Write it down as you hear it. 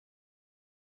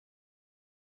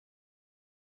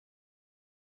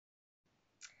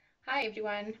Hi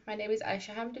everyone, my name is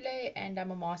Aisha Hamdulay and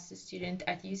I'm a master's student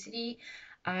at UCD.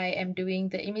 I am doing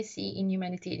the MSc in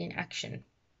Humanitarian Action.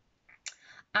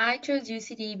 I chose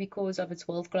UCD because of its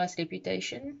world-class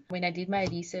reputation. When I did my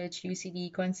research,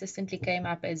 UCD consistently came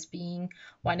up as being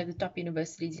one of the top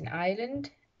universities in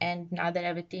Ireland. And now that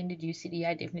I've attended UCD,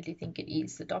 I definitely think it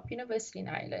is the top university in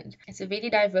Ireland. It's a very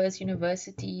diverse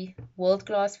university,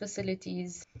 world-class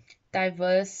facilities,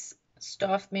 diverse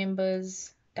staff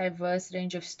members, diverse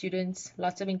range of students,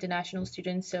 lots of international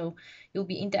students. So you'll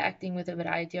be interacting with a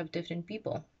variety of different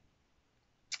people.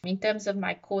 In terms of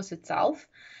my course itself,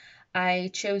 I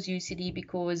chose UCD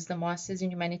because the Masters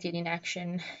in Humanitarian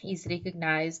Action is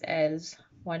recognized as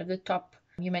one of the top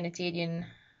humanitarian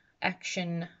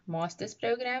action master's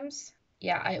programs.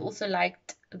 Yeah, I also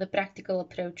liked the practical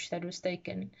approach that was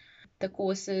taken. The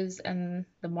courses and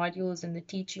the modules and the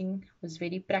teaching was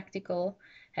very practical,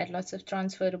 had lots of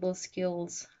transferable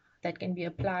skills that can be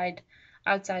applied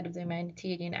outside of the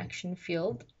humanitarian action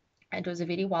field. It was a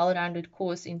very well-rounded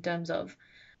course in terms of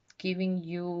giving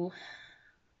you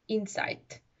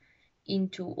insight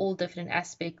into all different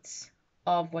aspects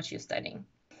of what you're studying.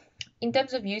 In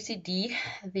terms of UCD,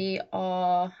 there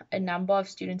are a number of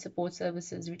student support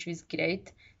services, which is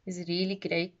great. There's a really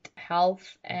great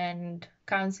health and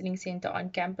counseling center on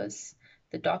campus.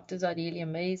 The doctors are really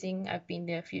amazing. I've been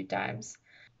there a few times.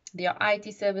 There are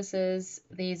IT services,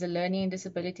 there's a learning and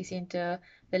disability center.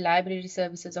 The library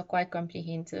services are quite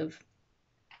comprehensive.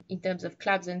 In terms of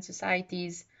clubs and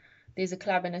societies, there's a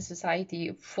club and a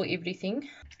society for everything.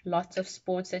 Lots of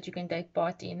sports that you can take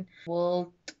part in.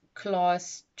 World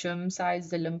class gym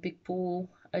sized Olympic pool,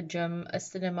 a gym, a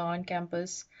cinema on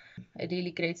campus, a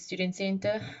really great student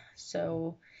center.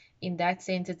 So in that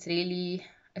sense it's really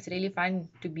fun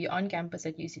to be on campus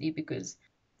at UCD because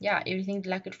yeah, everything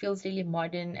like it feels really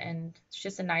modern and it's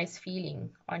just a nice feeling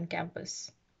on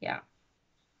campus. Yeah,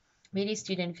 very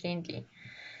student friendly.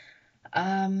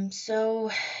 So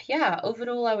yeah,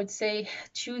 overall, I would say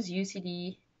choose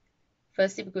UCD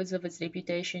firstly because of its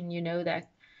reputation. You know that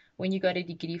when you got a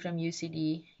degree from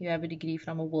UCD, you have a degree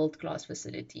from a world-class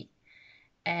facility,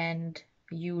 and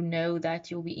you know that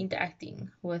you'll be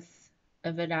interacting with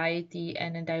a variety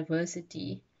and a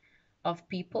diversity of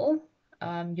people.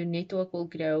 Your network will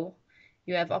grow.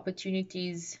 You have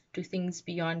opportunities to things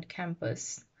beyond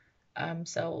campus.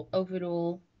 So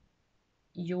overall,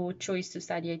 your choice to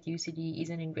study at UCD is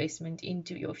an investment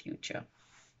into your future.